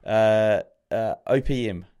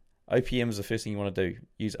OPM. OPM is the first thing you want to do.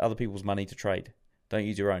 Use other people's money to trade. Don't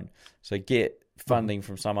use your own. So get funding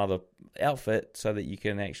from some other outfit so that you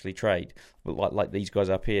can actually trade. Like these guys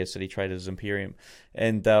up here, City Traders, Imperium.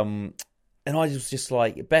 And I was just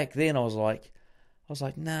like, back then I was like,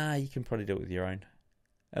 nah, you can probably do it with your own.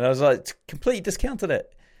 And I was like, completely discounted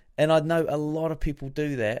it. And I know a lot of people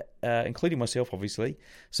do that, including myself, obviously.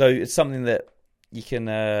 So it's something that you can,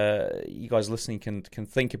 you guys listening can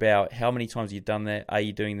think about. How many times you've done that? Are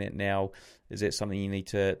you doing that now? Is that something you need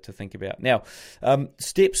to think about? Now,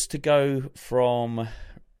 steps to go from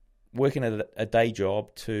working at a day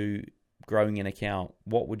job to growing an account.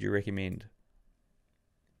 What would you recommend?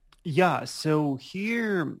 Yeah, so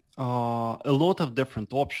here a lot of different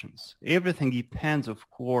options. Everything depends, of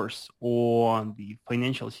course, on the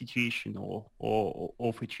financial situation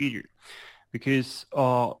of a trader. Because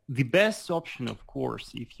the best option, of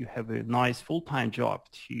course, if you have a nice full-time job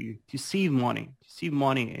to save money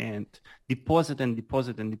and deposit in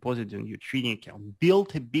your trading account,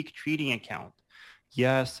 build a big trading account,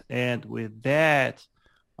 yes, and with that,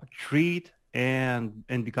 trade and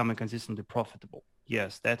become consistently profitable.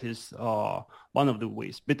 Yes, that is one of the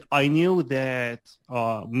ways. But I know that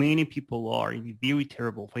many people are in a very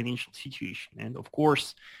terrible financial situation. And of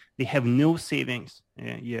course, they have no savings.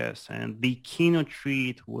 Yes, and they cannot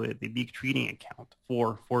trade with a big trading account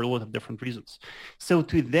for a lot of different reasons. So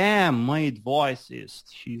to them, my advice is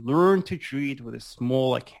to learn to trade with a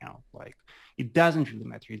small account. Like, it doesn't really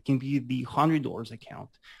matter. It can be the $100 account.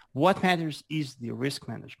 What matters is the risk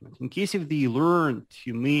management. In case if they learn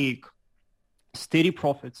to make steady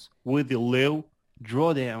profits with the low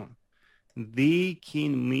drawdown, they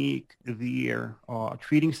can make their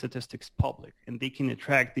trading statistics public, and they can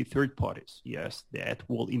attract the third parties, yes, that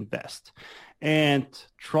will invest. And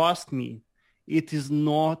trust me, it is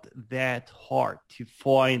not that hard to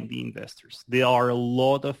find the investors. There are a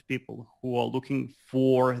lot of people who are looking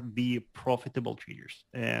for the profitable traders.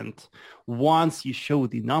 And once you show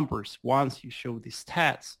the numbers, once you show the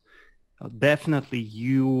stats, definitely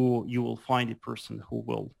you will find a person who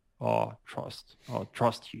will trust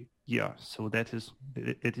you. Yeah, so that is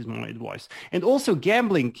my advice. And also,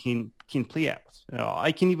 gambling can play out.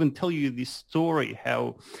 I can even tell you this story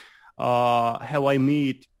how I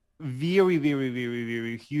made very, very, very,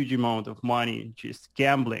 very huge amount of money just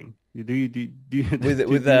gambling.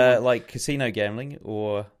 With like casino gambling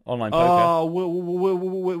or online poker?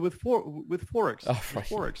 With Forex. Oh, right.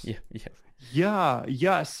 Forex.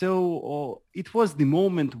 Yeah. So it was the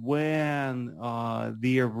moment when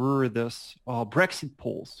there were this Brexit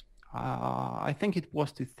polls. I think it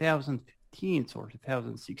was 2015 or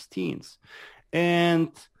 2016.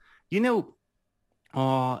 And,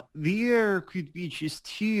 there could be just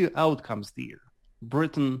two outcomes there.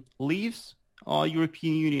 Britain leaves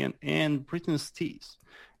European Union and Britain stays.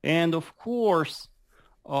 And of course,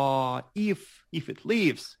 if it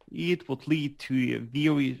leaves, it would lead to a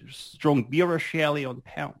very strong bearish rally on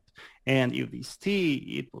pound. And if they stay,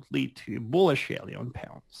 it would lead to a bullish rally on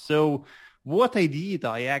pound. So what I did,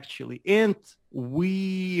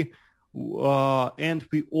 we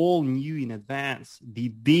all knew in advance the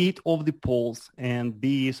date of the polls and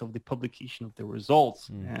days of the publication of the results.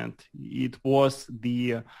 And it was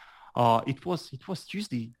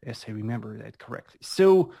Tuesday, as I remember that correctly.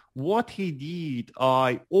 So what he did,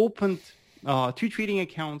 I opened two trading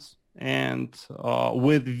accounts and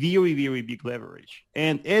with very, very big leverage.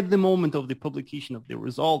 And at the moment of the publication of the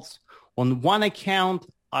results, on one account,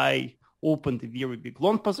 I opened a very big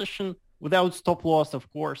long position without stop loss, of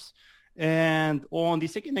course. And on the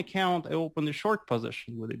second account, I opened a short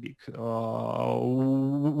position with a big,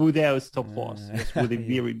 without stop loss, with a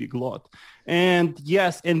very big lot. And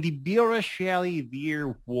yes, and the bearish rally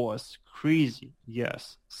there was crazy.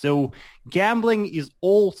 Yes. So gambling is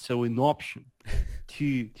also an option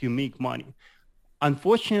to make money.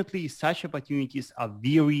 Unfortunately, such opportunities are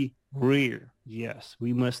very rare. Yes,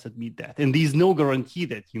 we must admit that. And there's no guarantee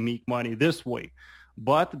that you make money this way.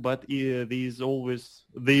 But there's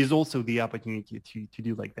also the opportunity to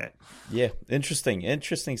do like that. Yeah,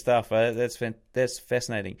 interesting stuff. That's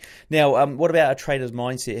fascinating. Now, what about a trader's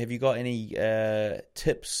mindset? Have you got any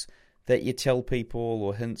tips that you tell people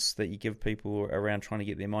or hints that you give people around trying to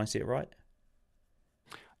get their mindset right?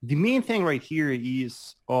 The main thing right here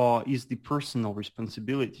is the personal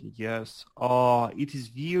responsibility. Yes, it is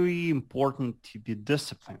very important to be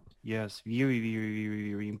disciplined. Yes, very, very, very,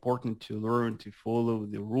 very important to learn to follow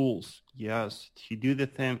the rules. Yes, to do the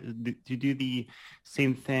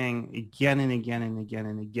same thing again and again and again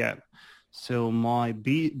and again. So my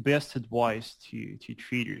best advice to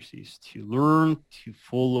traders is to learn to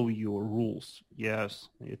follow your rules. Yes,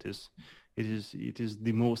 it is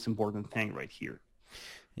the most important thing right here.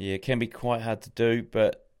 Yeah, it can be quite hard to do,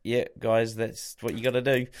 but yeah, guys, that's what you got to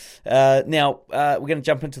do. Now, we're going to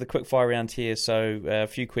jump into the quickfire round here. So a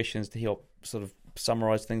few questions to help sort of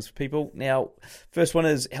summarize things for people. Now, first one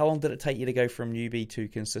is, how long did it take you to go from newbie to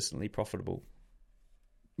consistently profitable?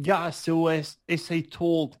 Yeah, so as I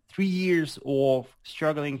told, 3 years of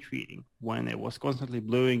struggling trading, when I was constantly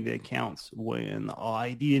blowing the accounts, when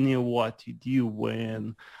I didn't know what to do,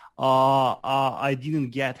 when I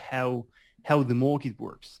didn't get how the market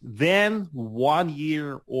works. Then 1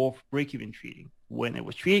 year of break-even trading, when I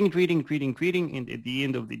was trading, and at the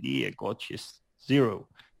end of the day, I got just zero.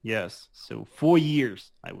 Yes, so 4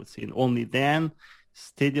 years, I would say, and only then,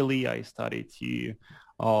 steadily, I started to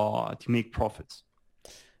make profits.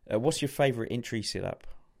 What's your favorite entry setup?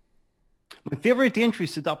 My favorite entry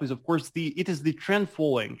setup is, of course, the trend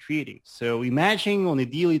following trading. So imagine on a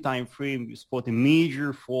daily time frame, you spot a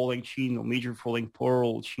major falling channel, major falling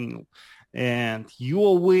parallel channel, and you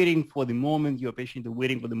are waiting for the moment, you're patiently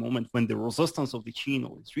waiting for the moment when the resistance of the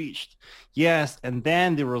channel is reached. Yes, and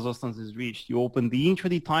then the resistance is reached. You open the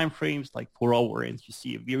intraday time frames like 4 hour and you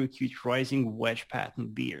see a very cute rising wedge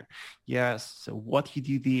pattern there. Yes, so what you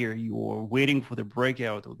do there, you're waiting for the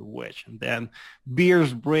breakout of the wedge, and then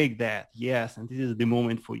bears break that. Yes, and this is the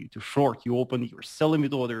moment for you to short. You open your sell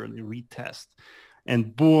limit order and you retest.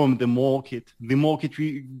 And boom, the market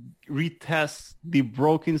retests the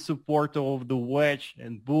broken support of the wedge,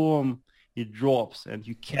 and boom, it drops, and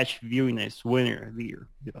you catch very nice winner there.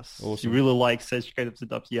 Yes, awesome. You really like such kind of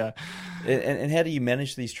setups, yeah. And how do you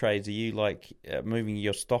manage these trades? Are you like moving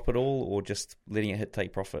your stop at all, or just letting it hit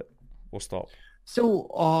take profit or stop? So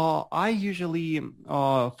I usually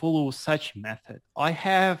follow such method. I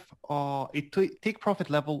have a take profit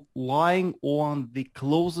level lying on the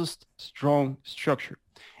closest strong structure.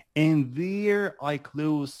 And there I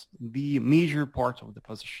close the major part of the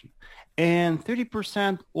position. And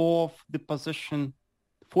 30% of the position,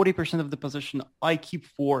 40% of the position I keep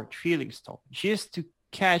for trailing stop, just to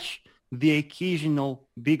catch the occasional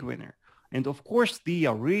big winner. And of course, they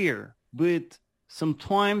are rare, but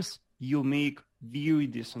sometimes you make very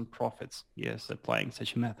decent profits, yes, applying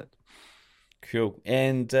such a method. Cool.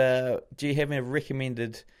 And do you have a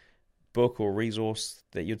recommended book or resource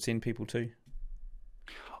that you'd send people to?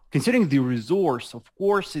 Considering the resource, of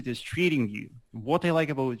course, it is TradingView. What I like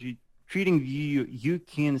about TradingView, you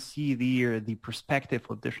can see there the perspective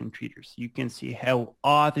of different traders. You can see how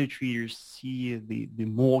other traders see the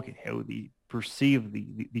market, how they perceive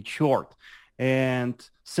the chart. And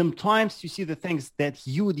sometimes you see the things that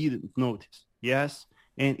you didn't notice. Yes,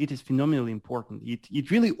 and it is phenomenally important.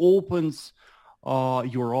 It really opens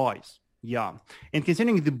your eyes. Yeah, and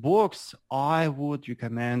concerning the books, I would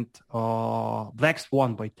recommend Black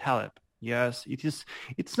Swan by Taleb. Yes,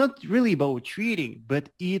 it's not really about trading, but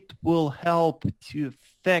it will help to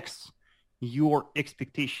fix your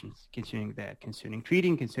expectations concerning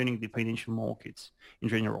trading, concerning the financial markets in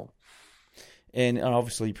general. And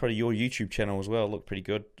obviously, probably your YouTube channel as well looked pretty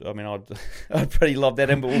good. I mean, I'd pretty love that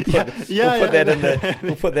in, but we'll put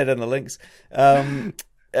that in the links.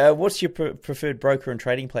 What's your preferred broker and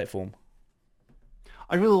trading platform?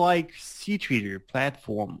 I really like CTrader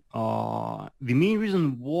platform. The main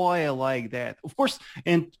reason why I like that, of course,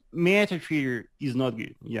 and MetaTrader is not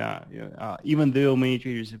good. Yeah. Even though many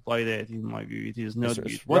traders apply that, in my view, it is not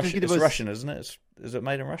good. It's Russian, isn't it? Is it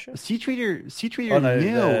made in Russia? CTrader. Oh no,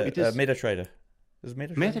 it is MetaTrader. Is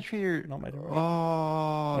MetaTrader? Not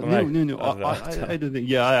MetaTrader. No. I don't think.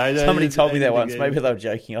 Yeah, somebody told me that once. Maybe they were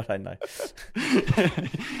joking. I don't know.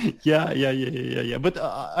 Yeah. But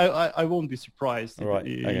I won't be surprised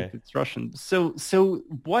if it's Russian. So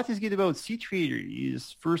what is good about CTrader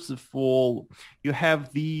is, first of all, you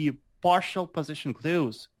have the partial position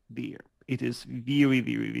close there. It is very,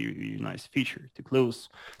 very, very, very nice feature to close,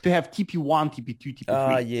 to have TP1, TP2,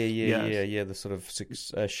 TP3. Yeah. The sort of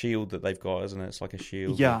shield that they've got, isn't it? It's like a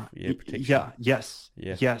shield. Protection. Yes.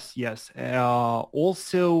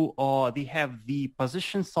 Also, they have the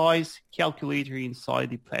position size calculator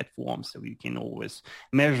inside the platform, so you can always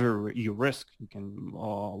measure your risk. You can,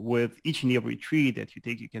 with each and every trade that you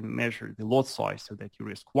take, you can measure the lot size so that you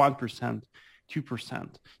risk 1%.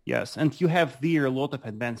 2%. Yes. And you have there a lot of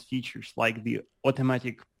advanced features like the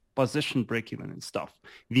automatic position break-even and stuff.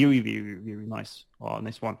 Very, very, very nice.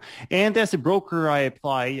 Nice one. And as a broker, I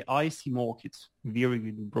apply IC Markets. Very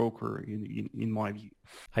good broker in my view.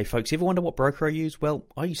 Hey folks, ever wonder what broker I use? Well,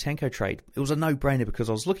 I use Hanko Trade. It was a no-brainer because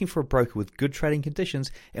I was looking for a broker with good trading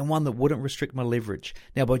conditions and one that wouldn't restrict my leverage.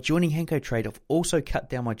 Now, by joining Hanko Trade, I've also cut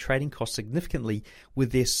down my trading costs significantly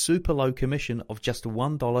with their super low commission of just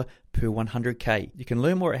 $1 per 100K. You can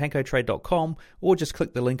learn more at hankotrade.com or just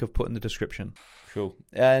click the link I've put in the description. Cool.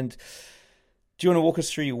 And do you want to walk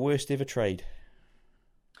us through your worst ever trade?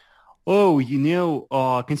 Oh,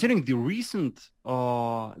 considering the recent,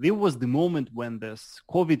 there was the moment when this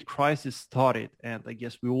COVID crisis started, and I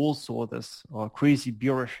guess we all saw this crazy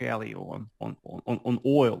bearish rally on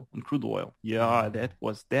oil, on crude oil. Yeah, that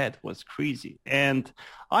was crazy. And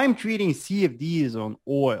I'm trading CFDs on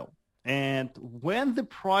oil, and when the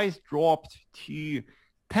price dropped to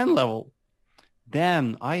 10 level,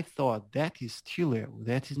 then I thought that is too low.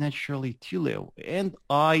 That is naturally too low, and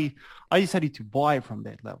I decided to buy from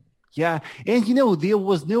that level. Yeah, and there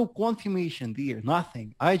was no confirmation there,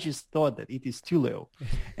 nothing. I just thought that it is too low.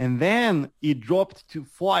 And then it dropped to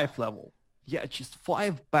 5 level. Yeah, just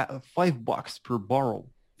 $5 per barrel.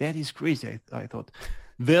 That is crazy, I thought.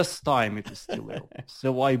 This time it is too low.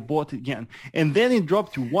 So I bought it again. And then it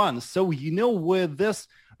dropped to 1. So with this,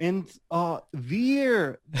 and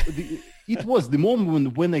it was the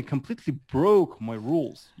moment when I completely broke my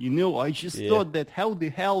rules. I just thought that how the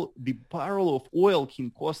hell the barrel of oil can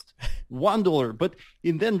cost $1, but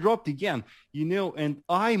it then dropped again, and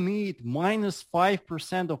I made minus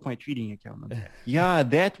 5% of my trading account. Yeah,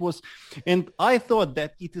 that was, and I thought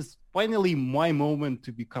that it is finally my moment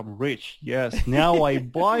to become rich. Yes, now I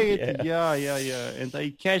buy it. Yeah. And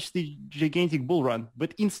I catch the gigantic bull run.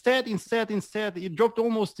 But instead, it dropped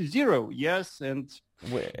almost to 0. Yes, and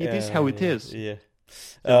it is how it is. Yeah.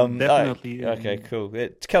 So definitely. Okay, cool. A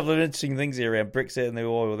couple of interesting things here around Brexit and the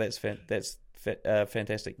oil. That's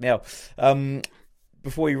fantastic. Now,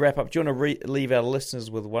 before we wrap up, do you want to leave our listeners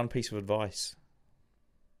with one piece of advice?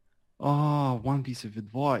 One piece of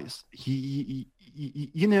advice.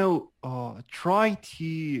 Try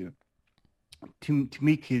to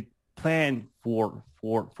make a plan for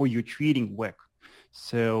your trading week.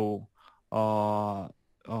 So,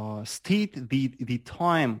 state the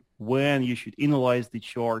time when you should analyze the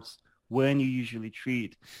charts, when you usually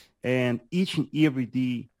trade, and each and every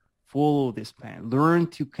day follow this plan. Learn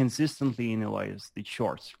to consistently analyze the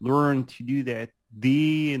charts. Learn to do that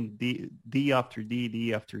day after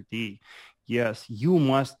day. Yes, you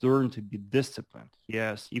must learn to be disciplined.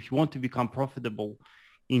 Yes, if you want to become profitable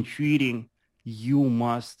in trading, you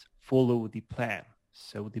must follow the plan.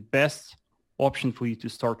 So the best option for you to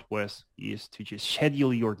start with is to just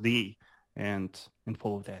schedule your day and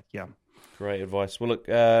follow that. Yeah. Great advice. Well, look,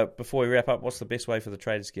 before we wrap up, what's the best way for the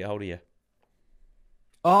traders to get hold of you?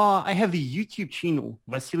 I have the YouTube channel,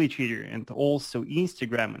 Vasily Trader, and also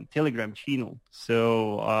Instagram and Telegram channel.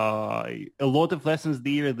 So a lot of lessons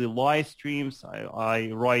there, the live streams.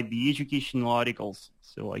 I write the educational articles.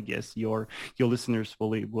 So I guess your listeners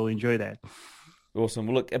will enjoy that. Awesome.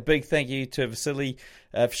 Well, look, a big thank you to Vasily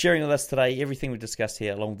for sharing with us today. Everything we discussed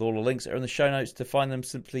here, along with all the links, are in the show notes. To find them,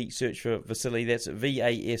 simply search for Vasily. That's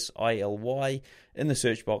Vasily in the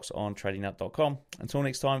search box on tradingnut.com. Until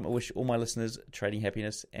next time, I wish all my listeners trading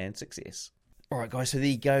happiness and success. All right, guys, so there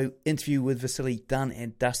you go. Interview with Vasily done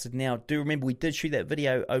and dusted. Now, do remember we did shoot that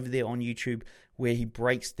video over there on YouTube where he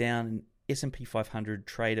breaks down S&P 500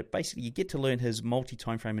 trade. Basically, you get to learn his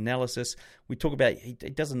multi-time frame analysis. We talk about, he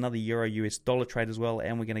does another Euro US dollar trade as well,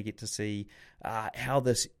 and we're going to get to see how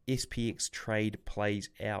this SPX trade plays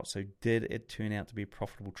out. So did it turn out to be a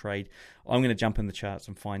profitable trade? I'm going to jump in the charts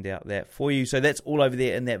and find out that for you. So that's all over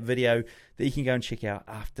there in that video that you can go and check out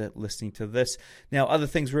after listening to this. Now, other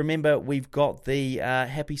things, remember, we've got the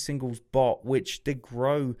Happy Singles bot, which did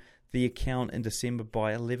grow the account in December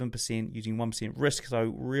by 11% using 1% risk. So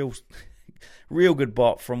real good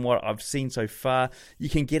bot from what I've seen so far. You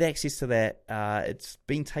can get access to that. It's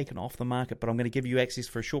been taken off the market, but I'm going to give you access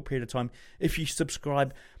for a short period of time if you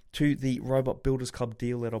subscribe to the Robot Builders Club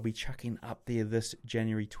deal that I'll be chucking up there this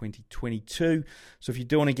January 2022. So if you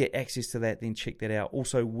do want to get access to that, then check that out.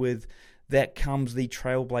 Also with that comes the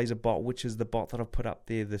Trailblazer bot, which is the bot that I've put up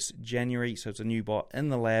there this January. So it's a new bot in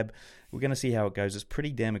the lab. We're going to see how it goes. It's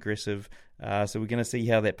pretty damn aggressive. So we're going to see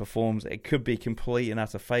how that performs. It could be complete and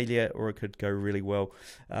utter failure, or it could go really well.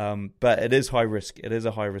 But it is high risk. It is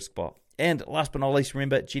a high risk bot. And last but not least,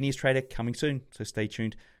 remember, Genius Trader coming soon. So stay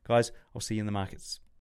tuned. Guys, I'll see you in the markets.